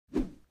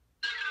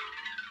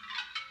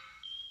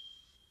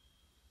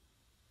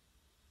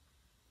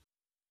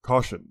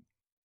Caution!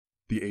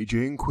 The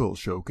AJ and Quill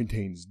show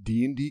contains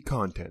D&D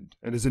content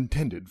and is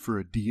intended for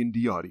a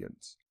D&D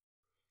audience.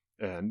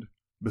 And,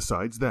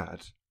 besides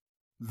that,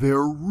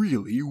 they're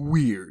really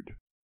weird.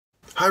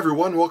 Hi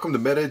everyone, welcome to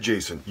Meta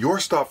Adjacent, your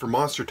stop for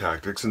monster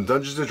tactics in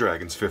Dungeons &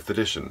 Dragons 5th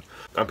edition.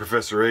 I'm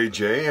Professor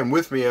AJ, and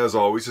with me as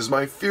always is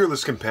my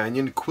fearless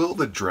companion, Quill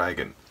the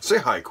Dragon. Say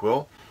hi,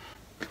 Quill.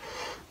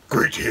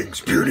 Greetings,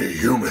 puny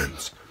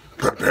humans.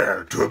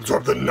 Prepare to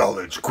absorb the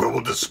knowledge Quill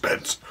will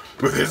dispense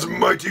with his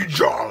mighty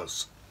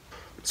jaws.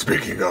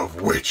 Speaking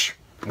of which,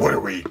 what are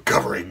we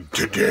covering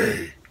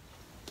today?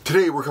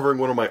 Today we're covering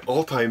one of my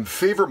all-time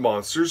favorite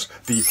monsters,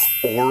 the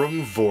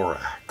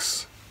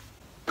Aurumvorax.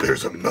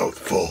 There's a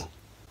mouthful.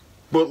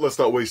 But let's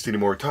not waste any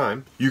more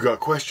time. You got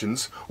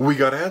questions, we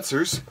got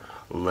answers.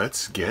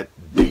 Let's get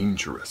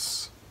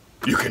dangerous.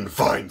 You can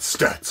find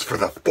stats for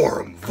the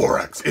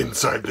Aurumvorax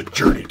inside the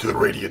Journey to the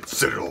Radiant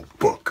Citadel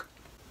book.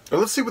 Now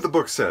let's see what the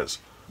book says.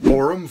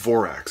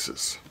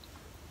 Aurumvoraxes.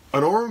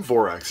 An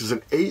Aurumvorax is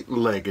an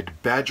 8-legged,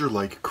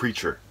 badger-like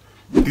creature.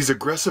 These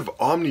aggressive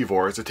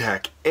omnivores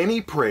attack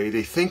any prey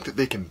they think that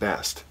they can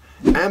best,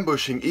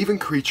 ambushing even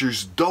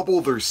creatures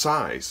double their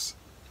size.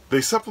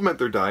 They supplement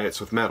their diets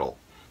with metal,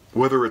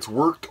 whether it's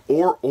worked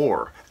or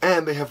ore,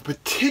 and they have a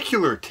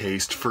particular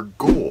taste for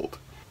gold.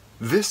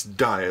 This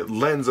diet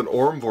lends an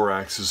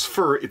Aurumvorax's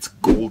fur its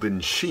golden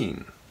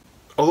sheen.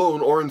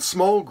 Alone or in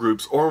small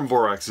groups,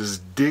 Aurumvoraxes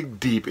dig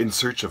deep in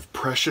search of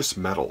precious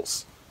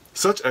metals.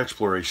 Such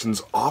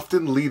explorations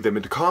often lead them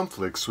into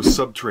conflicts with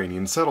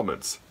subterranean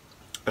settlements.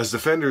 As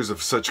defenders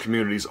of such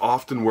communities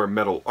often wear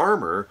metal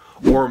armor,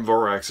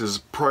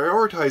 Aurumvoraxes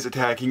prioritize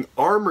attacking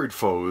armored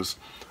foes,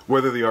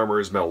 whether the armor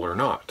is metal or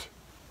not.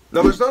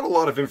 Now there's not a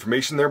lot of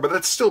information there, but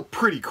that's still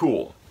pretty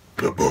cool.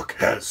 The book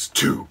has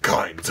 2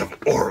 kinds of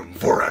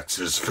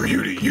Aurumvoraxes for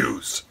you to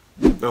use.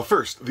 Now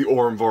first, the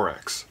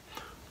Aurumvorax.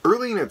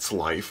 Early in its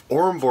life,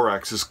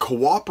 Aurumvoraxes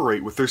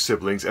cooperate with their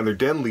siblings and their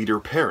den leader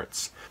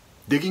parents,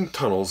 digging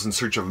tunnels in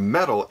search of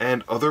metal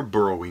and other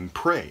burrowing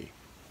prey.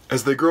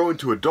 As they grow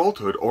into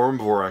adulthood,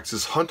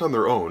 Aurumvoraxes hunt on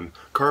their own,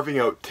 carving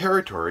out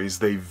territories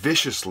they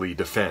viciously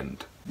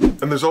defend.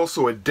 And there's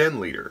also a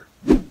den leader.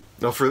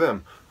 Now for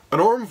them, an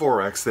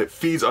Aurumvorax that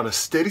feeds on a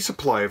steady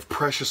supply of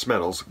precious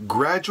metals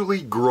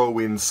gradually grow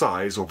in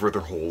size over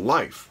their whole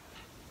life.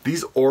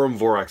 These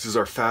Aurumvoraxes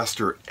are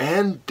faster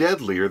and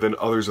deadlier than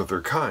others of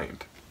their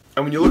kind.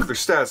 And when you look at their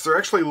stats, they're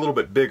actually a little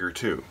bit bigger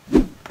too.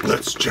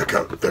 Let's check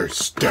out their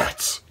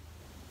stats.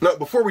 Now,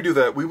 before we do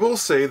that, we will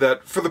say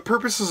that for the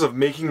purposes of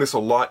making this a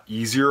lot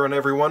easier on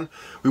everyone,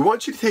 we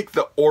want you to take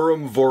the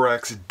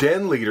Aurumvorax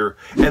den leader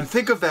and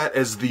think of that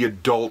as the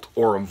adult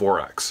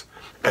Aurumvorax.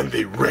 And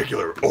the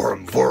regular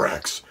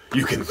Aurumvorax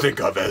you can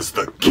think of as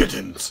the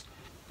kittens.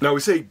 Now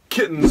we say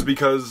kittens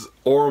because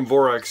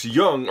Aurumvorax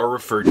young are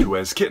referred to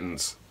as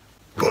kittens.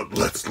 But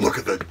let's look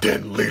at the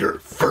den leader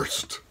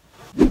first.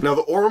 Now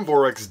the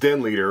Aurumvorax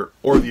den leader,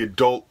 or the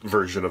adult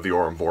version of the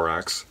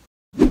Aurumvorax,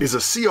 is a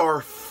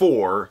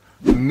CR4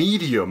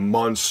 medium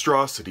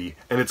monstrosity,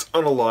 and it's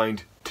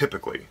unaligned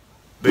typically.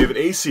 They have an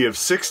AC of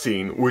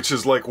 16, which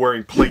is like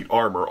wearing plate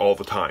armor all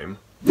the time,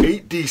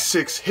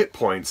 8d6 hit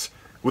points,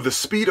 with a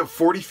speed of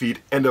 40 feet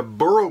and a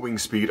burrowing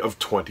speed of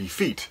 20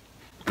 feet.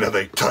 Now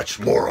they touch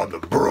more on the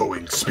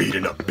burrowing speed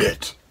in a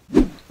bit.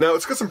 Now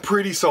it's got some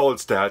pretty solid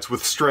stats,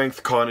 with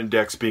strength, con, and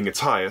dex being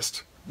its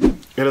highest.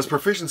 It has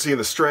proficiency in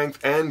the strength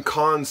and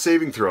con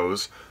saving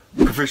throws,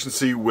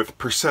 proficiency with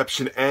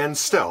perception and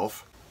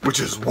stealth, which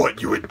is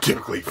what you would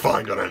typically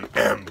find on an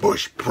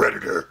ambush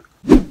predator.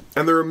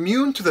 And they're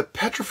immune to the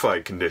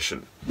petrified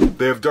condition.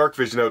 They have dark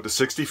vision out to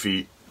 60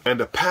 feet, and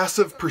a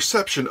passive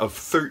perception of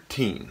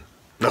 13.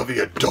 Now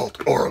the adult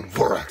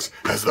Aurumvorax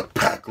has the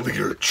pack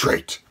leader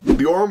trait.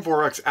 The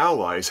Aurumvorax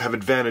allies have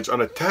advantage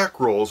on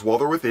attack rolls while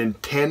they're within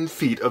 10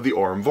 feet of the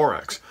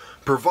Aurumvorax,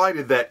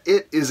 provided that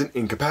it isn't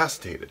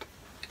incapacitated.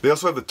 They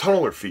also have the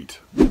tunneler feat.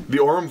 The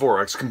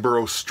Aurumvorax can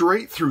burrow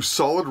straight through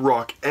solid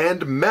rock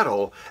and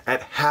metal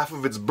at half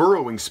of its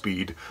burrowing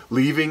speed,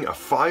 leaving a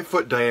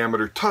 5-foot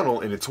diameter tunnel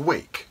in its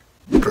wake.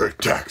 For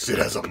attacks, it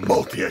has a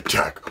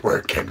multi-attack where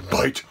it can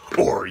bite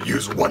or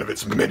use one of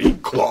its many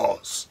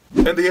claws.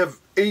 And they have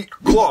 8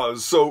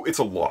 claws, so it's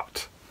a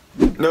lot.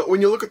 Now, when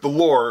you look at the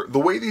lore, the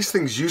way these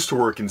things used to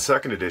work in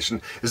 2nd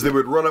edition is they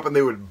would run up and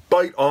they would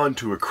bite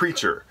onto a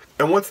creature.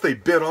 And once they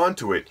bit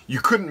onto it, you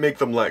couldn't make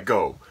them let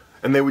go.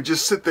 And they would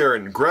just sit there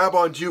and grab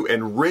onto you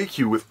and rake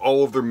you with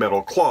all of their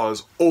metal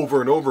claws over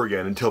and over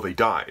again until they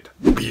died.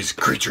 These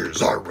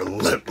creatures are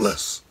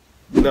relentless.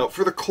 Now,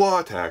 for the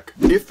claw attack,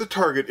 if the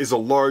target is a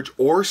large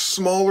or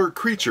smaller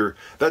creature,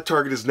 that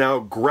target is now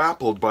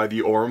grappled by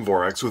the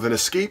Aurumvorax with an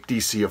escape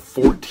DC of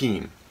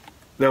 14.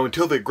 Now,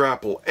 until the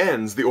grapple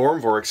ends, the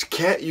Aurumvorax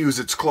can't use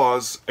its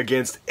claws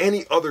against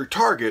any other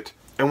target,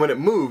 and when it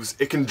moves,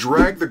 it can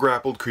drag the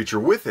grappled creature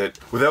with it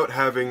without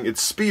having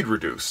its speed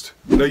reduced.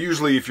 Now,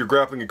 usually if you're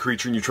grappling a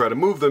creature and you try to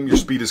move them, your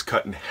speed is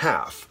cut in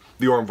half.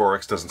 The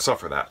Aurumvorax doesn't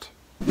suffer that.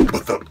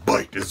 But the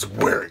bite is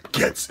where it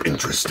gets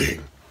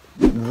interesting.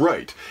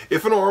 Right.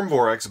 If an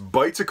Aurumvorax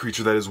bites a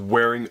creature that is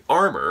wearing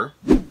armor,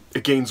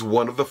 it gains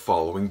one of the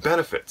following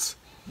benefits.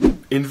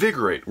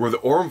 Invigorate, where the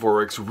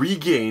Aurumvorax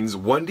regains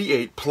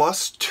 1d8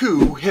 plus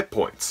 2 hit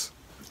points.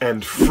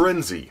 And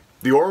Frenzy.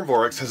 The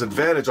Aurumvorax has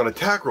advantage on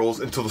attack rolls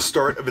until the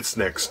start of its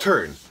next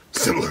turn.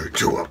 Similar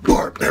to a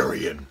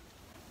barbarian.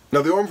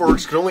 Now the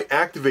Aurumvorax can only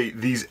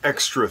activate these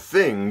extra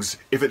things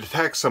if it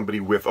attacks somebody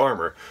with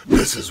armor.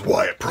 This is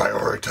why it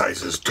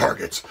prioritizes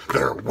targets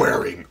that are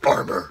wearing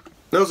armor.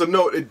 Now as a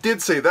note, it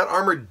did say that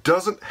armor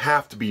doesn't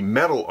have to be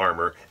metal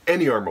armor,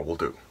 any armor will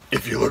do.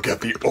 If you look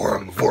at the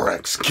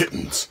Aurumvorax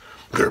kittens,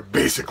 they're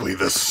basically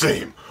the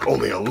same,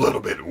 only a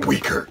little bit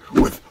weaker,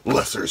 with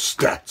lesser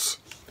stats.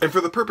 And for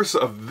the purpose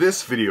of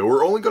this video,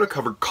 we're only going to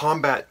cover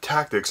combat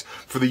tactics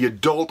for the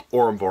adult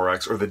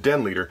Aurumvorax or the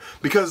Den Leader,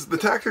 because the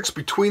tactics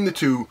between the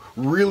two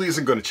really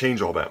isn't going to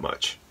change all that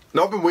much.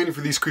 Now I've been waiting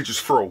for these creatures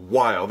for a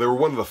while. They were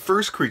one of the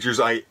first creatures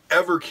I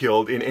ever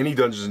killed in any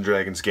Dungeons &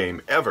 Dragons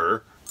game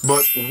ever,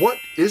 but what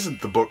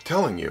isn't the book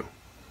telling you?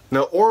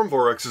 Now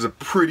Aurumvorax is a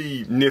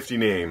pretty nifty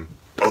name.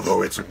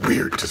 Although it's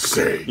weird to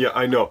say. Yeah,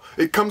 I know.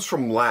 It comes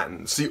from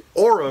Latin. See,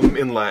 aurum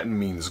in Latin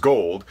means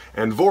gold,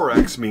 and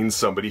vorax means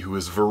somebody who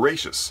is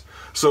voracious.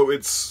 So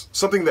it's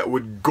something that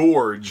would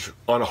gorge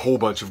on a whole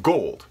bunch of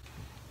gold.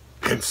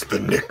 Hence the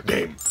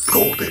nickname,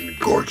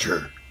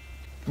 Golden-Gorger.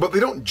 But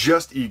they don't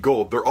just eat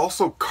gold, they're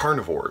also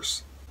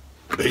carnivores.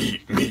 They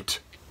eat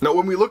meat. Now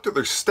when we looked at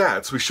their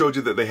stats, we showed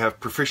you that they have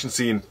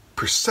proficiency in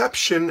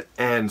perception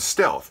and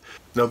stealth.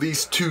 Now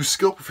these two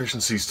skill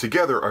proficiencies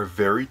together are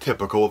very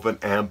typical of an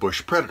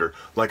ambush predator,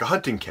 like a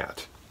hunting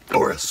cat.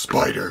 Or a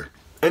spider.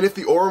 And if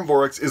the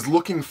Aurumvorax is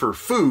looking for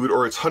food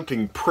or it's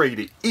hunting prey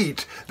to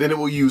eat, then it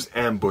will use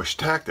ambush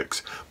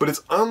tactics. But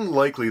it's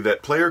unlikely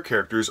that player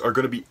characters are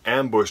going to be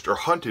ambushed or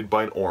hunted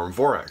by an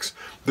Aurumvorax.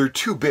 They're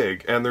too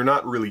big and they're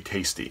not really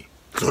tasty.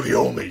 So the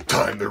only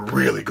time they're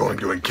really going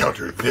to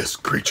encounter this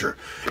creature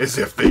is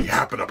if they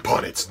happen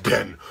upon its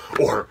den,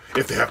 or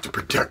if they have to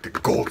protect the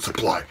gold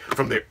supply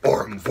from the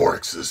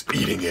Aurumvoraxes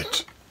eating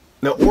it.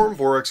 Now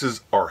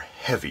Aurumvoraxes are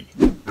heavy.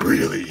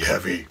 Really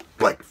heavy,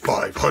 like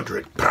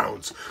 500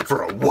 pounds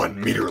for a 1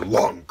 meter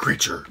long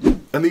creature.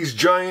 And these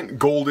giant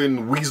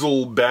golden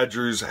weasel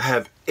badgers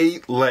have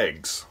 8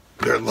 legs.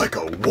 They're like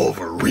a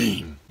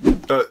wolverine.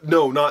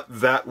 No,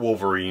 not that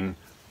Wolverine.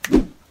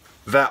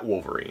 That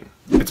Wolverine.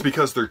 It's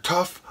because they're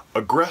tough,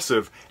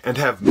 aggressive, and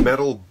have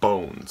metal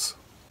bones.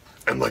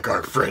 And like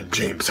our friend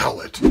James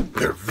Howlett,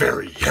 they're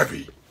very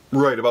heavy.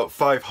 Right, about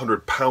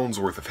 500 pounds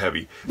worth of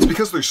heavy. It's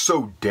because they're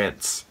so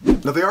dense.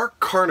 Now they are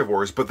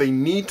carnivores, but they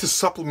need to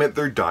supplement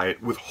their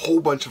diet with a whole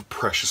bunch of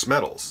precious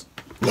metals.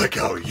 Like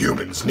how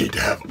humans need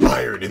to have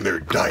iron in their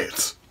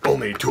diets,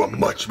 only to a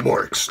much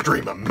more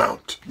extreme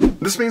amount.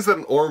 This means that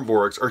an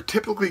Aurumvorax are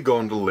typically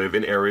going to live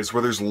in areas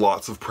where there's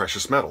lots of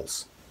precious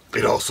metals.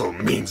 It also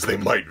means they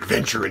might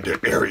venture into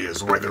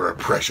areas where there are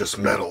precious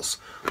metals,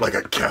 like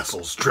a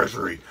castle's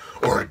treasury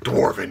or a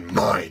dwarven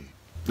mine.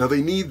 Now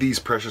they need these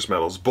precious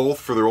metals both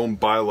for their own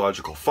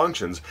biological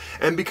functions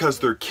and because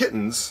they're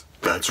kittens.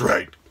 That's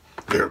right.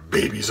 Their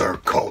babies are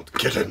called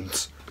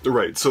kittens.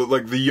 Right, so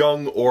like the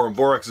young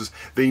Aurumvoraxes,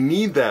 they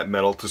need that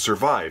metal to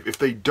survive. If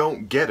they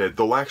don't get it,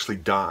 they'll actually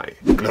die.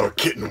 Now a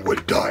kitten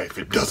would die if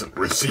it doesn't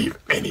receive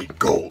any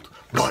gold.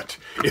 But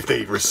if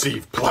they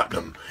receive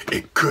platinum,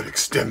 it could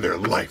extend their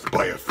life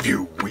by a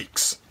few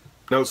weeks.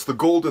 Now it's the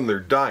gold in their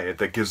diet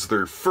that gives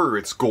their fur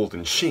its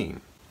golden sheen.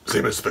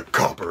 Same as the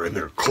copper in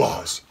their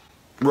claws.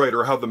 Right,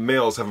 or how the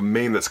males have a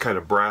mane that's kind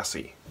of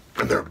brassy.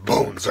 And their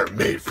bones are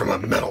made from a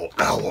metal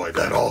alloy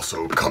that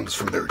also comes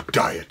from their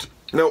diet.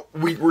 Now,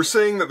 we're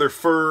saying that their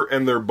fur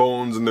and their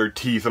bones and their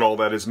teeth and all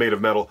that is made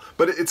of metal,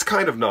 but it's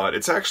kind of not.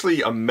 It's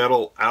actually a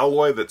metal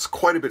alloy that's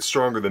quite a bit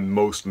stronger than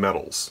most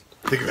metals.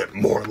 Think of it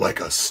more like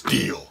a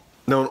steel.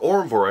 Now, an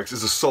Aurumvorax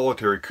is a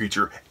solitary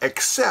creature,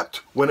 except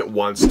when it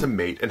wants to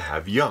mate and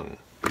have young.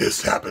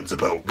 This happens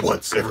about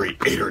once every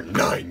 8 or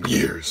 9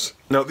 years.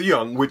 Now, the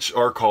young, which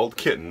are called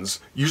kittens,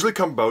 usually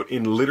come about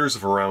in litters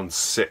of around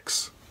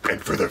 6.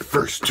 And for the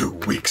first 2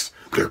 weeks,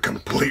 they're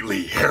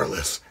completely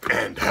hairless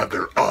and have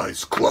their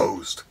eyes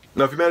closed.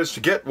 Now, if you manage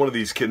to get one of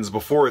these kittens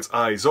before its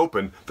eyes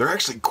open, they're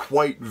actually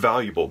quite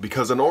valuable,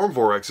 because an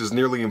Aurumvorax is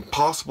nearly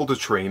impossible to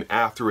train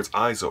after its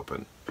eyes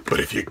open. But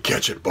if you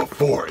catch it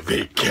before,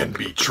 they can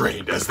be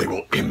trained, as they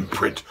will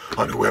imprint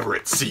on whoever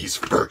it sees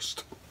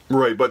first.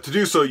 Right, but to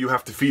do so you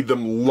have to feed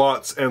them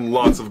lots and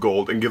lots of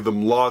gold and give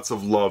them lots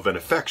of love and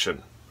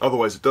affection.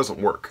 Otherwise it doesn't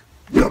work.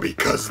 Now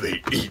because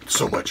they eat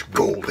so much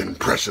gold and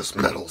precious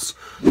metals,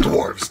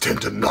 dwarves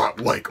tend to not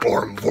like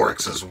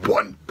Aurumvoraxes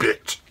one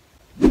bit.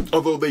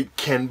 Although they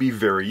can be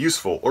very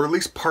useful, or at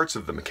least parts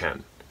of them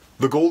can.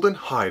 The golden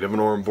hide of an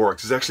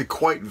Aurumvorax is actually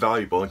quite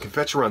valuable and can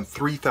fetch around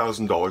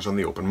 $3,000 on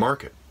the open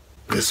market.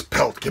 This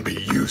pelt can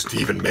be used to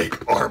even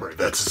make armor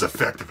that's as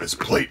effective as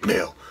plate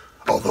mail,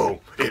 although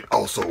it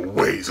also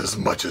weighs as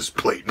much as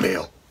plate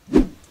mail.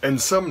 And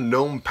some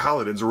gnome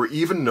paladins were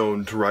even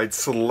known to ride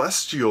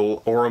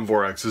celestial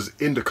Aurumvoraxes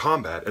into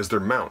combat as their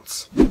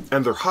mounts.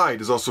 And their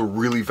hide is also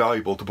really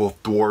valuable to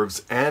both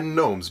dwarves and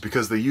gnomes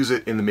because they use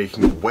it in the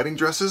making of wedding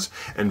dresses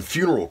and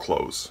funeral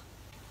clothes.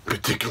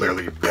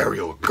 particularly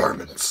burial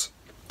garments.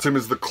 Same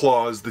as the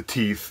claws, the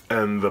teeth,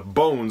 and the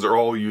bones are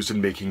all used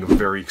in making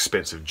very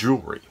expensive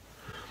jewelry.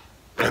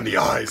 And the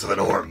eyes of an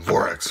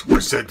Aurumvorax were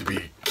said to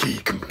be key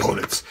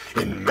components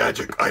in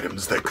magic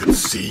items that could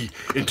see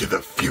into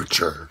the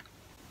future.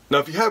 Now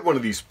if you had one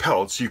of these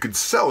pelts, you could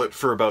sell it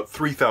for about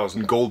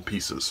 3,000 gold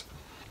pieces.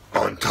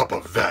 On top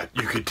of that,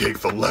 you could take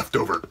the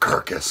leftover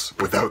carcass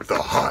without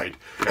the hide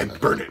and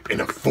burn it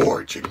in a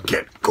forge and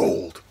get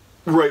gold.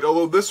 Right,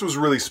 although this was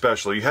really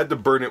special. You had to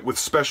burn it with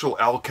special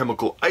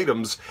alchemical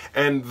items,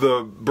 and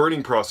the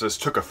burning process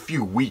took a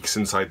few weeks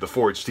inside the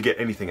forge to get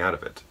anything out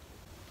of it.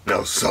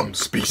 Now some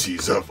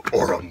species of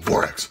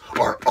Aurumvorax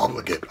are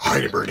obligate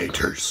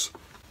hibernators.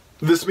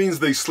 This means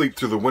they sleep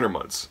through the winter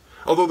months.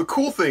 Although the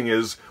cool thing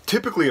is,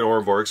 typically an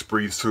Aurumvorax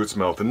breathes through its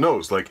mouth and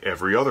nose, like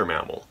every other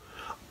mammal.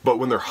 But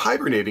when they're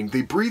hibernating,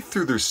 they breathe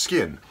through their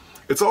skin.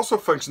 It's also a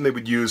function they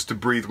would use to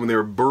breathe when they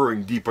were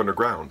burrowing deep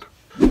underground.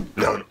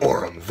 Now an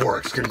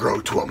Aurumvorax can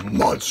grow to a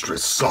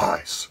monstrous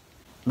size.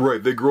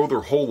 Right, they grow their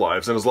whole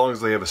lives, and as long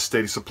as they have a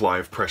steady supply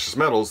of precious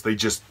metals, they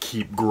just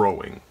keep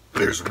growing.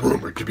 There's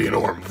rumored to be an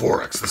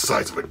Aurumvorax the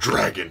size of a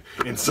dragon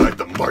inside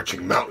the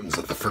marching mountains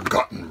of the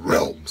Forgotten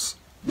Realms.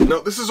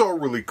 Now, this is all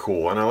really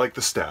cool, and I like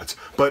the stats,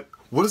 but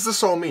what does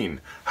this all mean?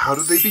 How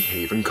do they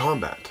behave in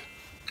combat?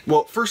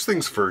 Well, first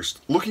things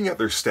first, looking at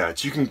their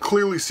stats, you can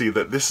clearly see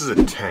that this is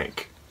a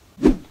tank.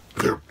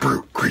 They're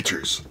brute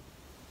creatures.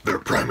 Their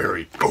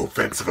primary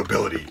offensive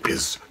ability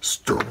is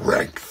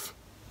strength,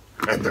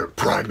 and their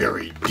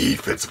primary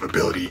defensive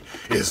ability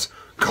is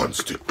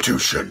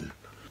constitution.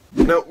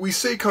 Now, we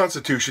say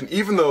constitution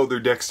even though their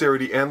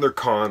dexterity and their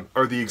con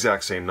are the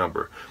exact same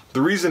number.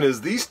 The reason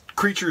is these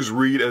creatures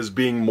read as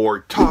being more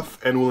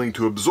tough and willing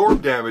to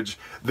absorb damage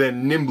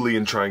than nimbly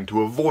in trying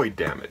to avoid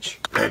damage.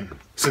 And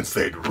since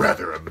they'd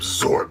rather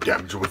absorb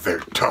damage with their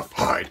tough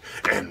hide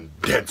and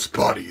dense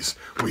bodies,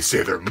 we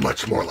say they're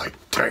much more like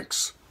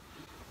tanks.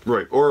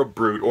 Right, or a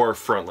brute, or a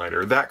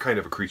frontliner, that kind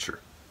of a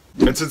creature.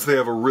 And since they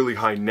have a really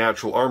high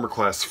natural armor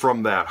class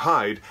from that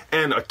hide,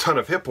 and a ton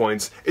of hit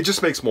points, it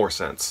just makes more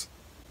sense.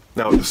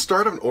 Now, at the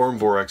start of an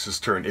Aurumvorax's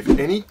turn, if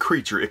any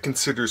creature it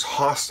considers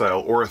hostile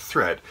or a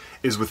threat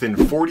is within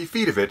 40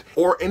 feet of it,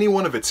 or any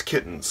one of its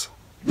kittens,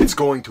 it's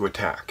going to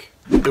attack.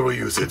 It will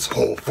use its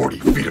whole 40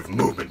 feet of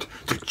movement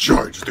to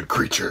charge the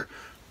creature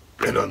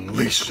and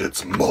unleash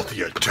its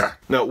multi-attack.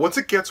 Now, once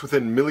it gets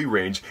within melee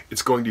range,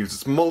 it's going to use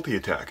its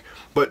multi-attack.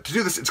 But to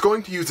do this, it's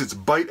going to use its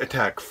bite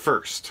attack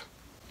first.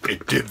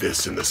 It did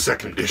this in the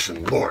 2nd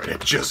edition lore, and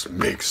it just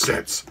makes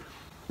sense.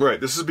 Right,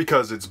 this is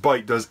because its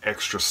bite does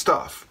extra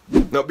stuff.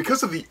 Now,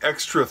 because of the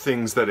extra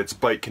things that its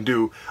bite can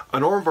do,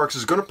 an Aurumvorax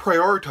is going to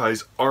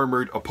prioritize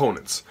armored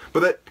opponents.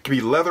 But that can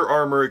be leather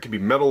armor, it can be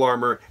metal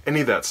armor,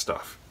 any of that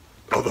stuff.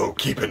 Although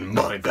keep in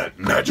mind that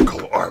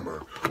magical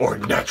armor or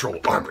natural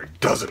armor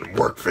doesn't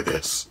work for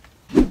this.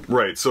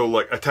 Right, so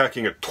like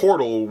attacking a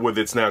turtle with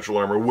its natural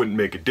armor wouldn't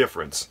make a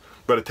difference,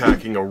 but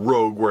attacking a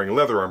rogue wearing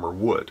leather armor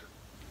would.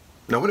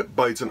 Now when it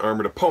bites an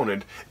armored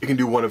opponent, it can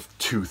do one of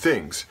two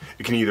things.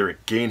 It can either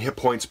gain hit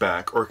points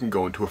back, or it can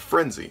go into a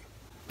frenzy.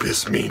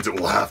 This means it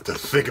will have to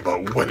think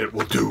about when it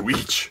will do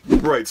each.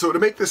 Right, so to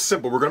make this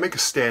simple, we're going to make a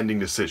standing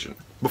decision.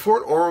 Before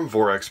an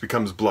Aurumvorax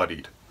becomes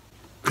bloodied.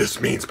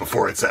 This means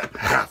before it's at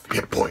half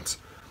hit points.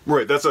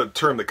 Right, that's a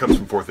term that comes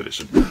from 4th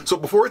edition. So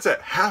before it's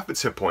at half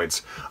its hit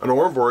points, an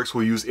Aurumvorax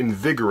will use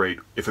Invigorate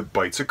if it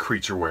bites a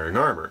creature wearing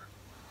armor.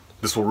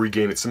 This will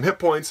regain it some hit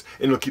points,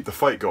 and it'll keep the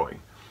fight going.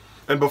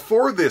 And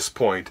before this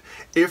point,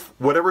 if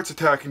whatever it's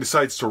attacking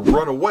decides to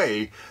run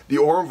away, the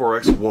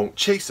Aurumvorax won't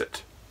chase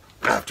it.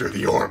 After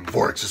the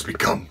Aurumvorax has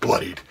become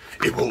bloodied,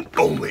 it will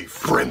only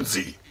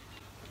frenzy.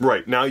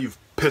 Right, now you've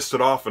pissed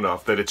it off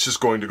enough that it's just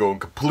going to go in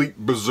complete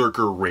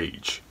berserker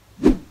rage.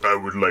 I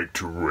would like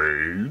to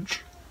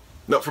rage.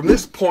 Now from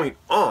this point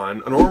on,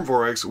 an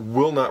Aurumvorax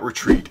will not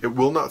retreat, it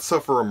will not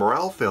suffer a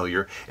morale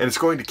failure, and it's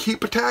going to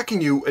keep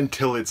attacking you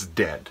until it's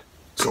dead.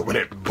 So when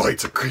it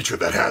bites a creature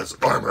that has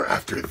armor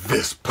after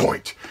this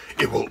point,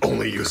 it will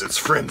only use its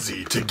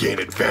frenzy to gain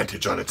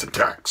advantage on its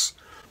attacks.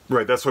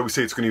 Right, that's why we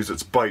say it's going to use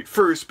its bite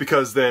first,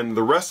 because then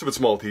the rest of its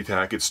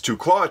multi-attack, its 2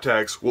 claw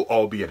attacks, will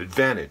all be at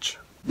advantage.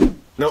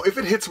 Now if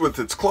it hits with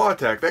its claw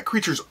attack, that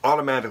creature's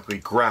automatically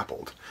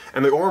grappled,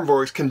 and the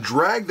Aurumvorax can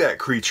drag that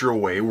creature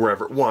away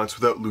wherever it wants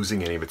without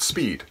losing any of its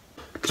speed.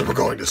 So we're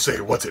going to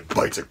say once it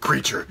bites a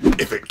creature,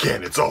 if it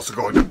can, it's also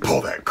going to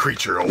pull that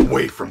creature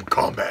away from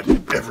combat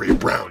every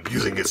round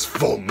using its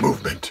full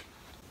movement.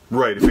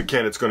 Right, if it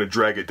can, it's going to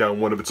drag it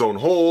down one of its own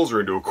holes or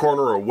into a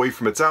corner or away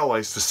from its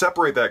allies to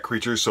separate that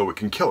creature so it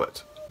can kill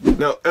it.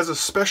 Now, as a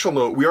special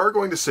note, we are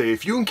going to say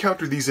if you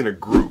encounter these in a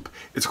group,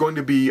 it's going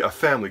to be a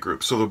family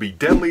group. So there'll be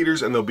den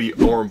leaders and there'll be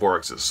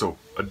Aurumvoraxes, so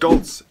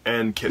adults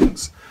and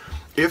kittens.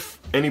 If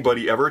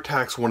anybody ever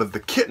attacks one of the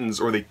kittens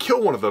or they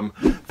kill one of them,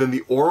 then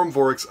the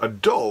Aurumvorax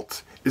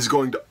adult is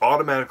going to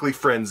automatically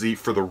frenzy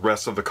for the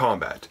rest of the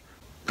combat.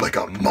 Like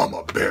a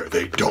mama bear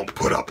they don't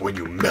put up when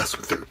you mess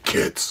with their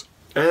kids.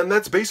 And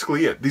that's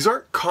basically it. These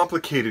aren't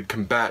complicated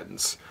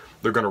combatants.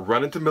 They're going to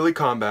run into melee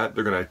combat,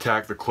 they're going to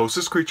attack the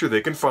closest creature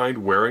they can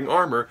find wearing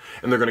armor,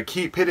 and they're going to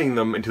keep hitting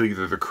them until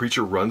either the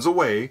creature runs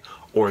away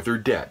or they're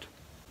dead.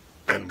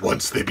 And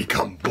once they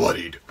become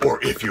bloodied,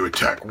 or if you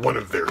attack one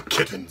of their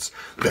kittens,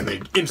 then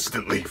they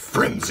instantly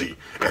frenzy,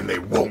 and they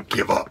won't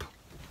give up.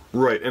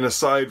 Right, and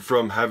aside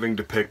from having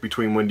to pick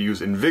between when to use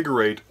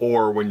Invigorate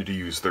or when to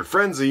use their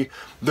Frenzy,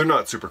 they're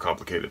not super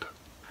complicated.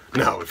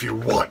 Now, if you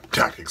want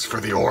tactics for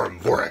the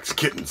Aurumvorax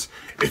kittens,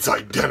 it's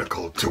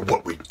identical to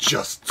what we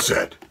just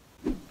said.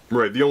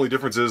 Right, the only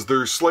difference is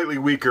they're slightly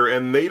weaker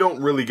and they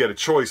don't really get a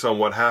choice on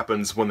what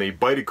happens when they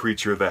bite a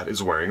creature that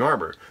is wearing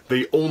armor.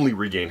 They only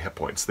regain hit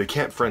points, they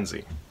can't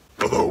frenzy.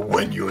 Although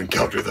when you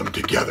encounter them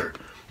together,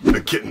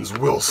 the kittens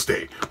will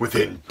stay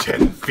within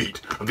 10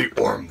 feet of the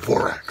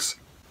Aurumvorax.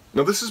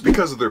 Now this is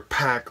because of their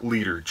pack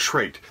leader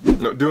trait.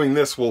 Now doing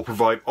this will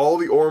provide all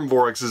the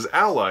Aurumvorax's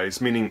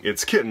allies, meaning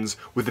its kittens,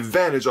 with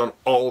advantage on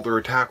all their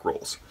attack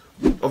rolls.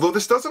 Although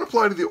this doesn't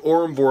apply to the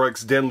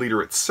Aurumvorax den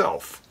leader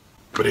itself.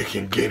 But it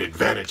can gain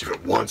advantage if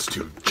it wants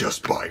to,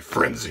 just by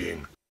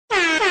frenzying.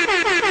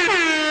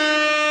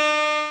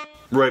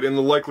 Right, and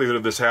the likelihood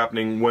of this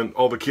happening when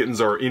all the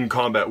kittens are in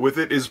combat with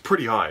it is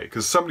pretty high,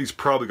 because somebody's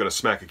probably going to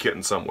smack a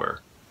kitten somewhere.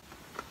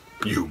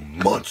 You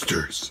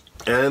monsters!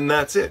 And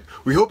that's it.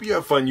 We hope you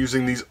have fun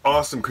using these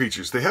awesome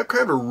creatures. They have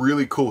kind of a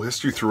really cool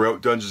history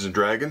throughout Dungeons &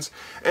 Dragons,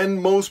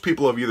 and most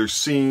people have either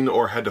seen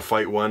or had to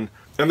fight one,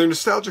 and they're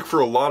nostalgic for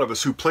a lot of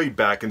us who played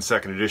back in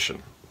 2nd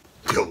edition.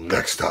 Till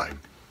next time,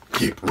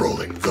 keep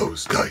rolling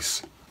those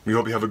dice. We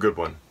hope you have a good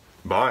one.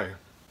 Bye.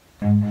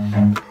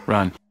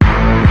 Run.